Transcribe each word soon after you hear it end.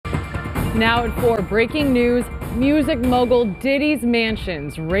Now at 4, breaking news, music mogul Diddy's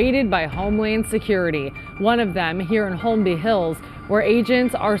mansions raided by Homeland Security. One of them here in Holmby Hills, where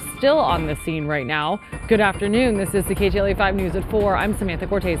agents are still on the scene right now. Good afternoon. This is the KTLA 5 News at 4. I'm Samantha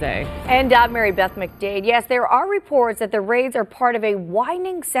Cortese. And I'm Mary Beth McDade. Yes, there are reports that the raids are part of a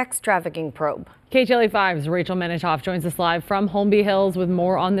widening sex trafficking probe. KTLA 5's Rachel Menitoff joins us live from Holmby Hills with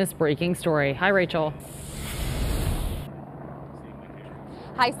more on this breaking story. Hi, Rachel.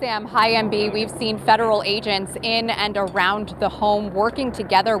 Hi, Sam. Hi, MB. We've seen federal agents in and around the home working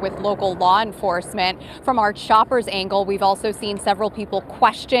together with local law enforcement. From our shopper's angle, we've also seen several people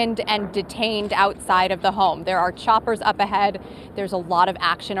questioned and detained outside of the home. There are choppers up ahead. There's a lot of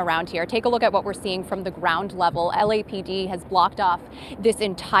action around here. Take a look at what we're seeing from the ground level. LAPD has blocked off this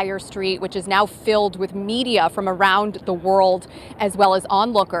entire street, which is now filled with media from around the world, as well as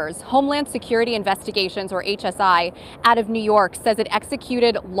onlookers. Homeland Security Investigations, or HSI, out of New York says it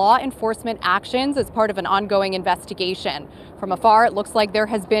executed law enforcement actions as part of an ongoing investigation. From afar, it looks like there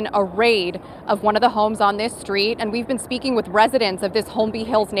has been a raid of one of the homes on this street, and we've been speaking with residents of this Holmby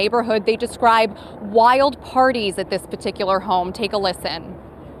Hills neighborhood. They describe wild parties at this particular home. Take a listen.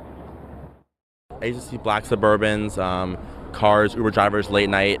 I used to see black Suburbans, cars, Uber drivers late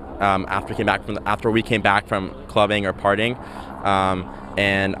night after we came back from clubbing or partying,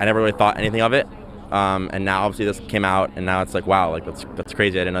 and I never really thought anything of it. And now obviously this came out, and now it's like, wow, like that's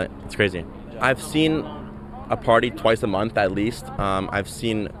crazy. I didn't know. It's crazy. I've seen a party twice a month at least. I've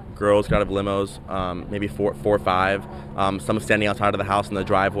seen girls get out of limos, maybe four or five. Some standing outside of the house in the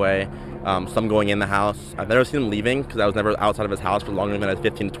driveway. Some going in the house. I've never seen them leaving because I was never outside of his house for longer than a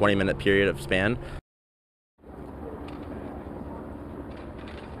 15 to 20 minute period of span.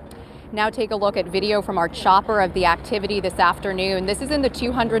 Now take a look at video from our chopper of the activity this afternoon. This is in the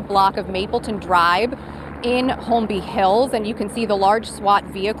 200 block of Mapleton Drive in Holmby Hills, and you can see the large SWAT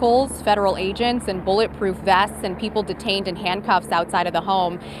vehicles, federal agents and bulletproof vests, and people detained in handcuffs outside of the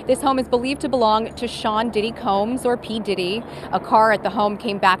home. This home is believed to belong to Sean Diddy Combs, or P. Diddy. A car at the home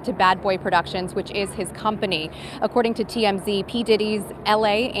came back to Bad Boy Productions, which is his company. According to TMZ, P. Diddy's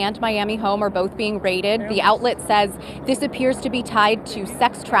LA and Miami home are both being raided. The outlet says this appears to be tied to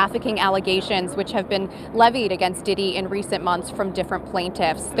sex trafficking allegations, which have been levied against Diddy in recent months from different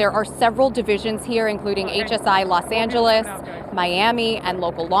plaintiffs. There are several divisions here, including HSI Los Angeles, Miami, and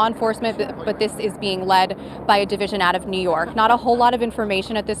local law enforcement, but this is being led by a division out of New York. Not a whole lot of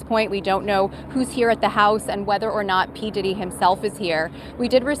information at this point. We don't know who's here at the house and whether or not P. Diddy himself is here. We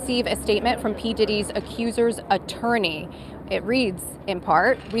did receive a statement from P. Diddy's accuser's attorney. It reads, in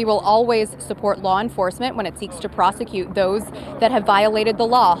part, "We will always support law enforcement when it seeks to prosecute those that have violated the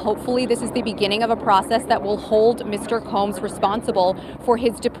law. Hopefully this is the beginning of a process that will hold Mr. Combs responsible for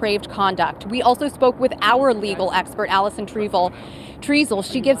his depraved conduct." We also spoke with our legal expert, Allison Treazel.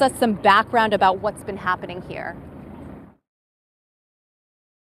 She gives us some background about what's been happening here.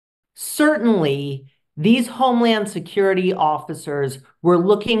 Certainly, these Homeland Security officers were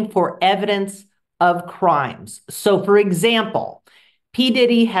looking for evidence of crimes. So, for example, P.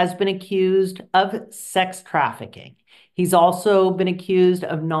 Diddy has been accused of sex trafficking. He's also been accused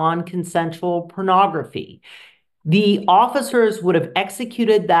of non-consensual pornography. The officers would have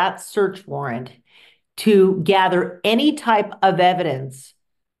executed that search warrant to gather any type of evidence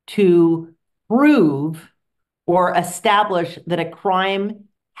to prove or establish that a crime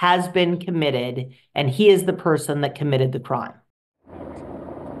has been committed and he is the person that committed the crime.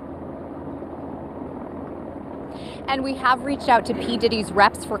 And we have reached out to P. Diddy's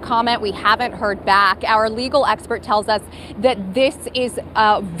reps for comment. We haven't heard back. Our legal expert tells us that this is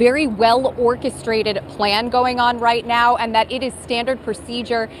a very well orchestrated plan going on right now, and that it is standard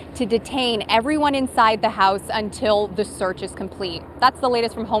procedure to detain everyone inside the house until the search is complete. That's the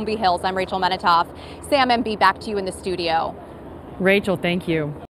latest from Holmby Hills. I'm Rachel Menitoff. Sam, MB, back to you in the studio. Rachel, thank you.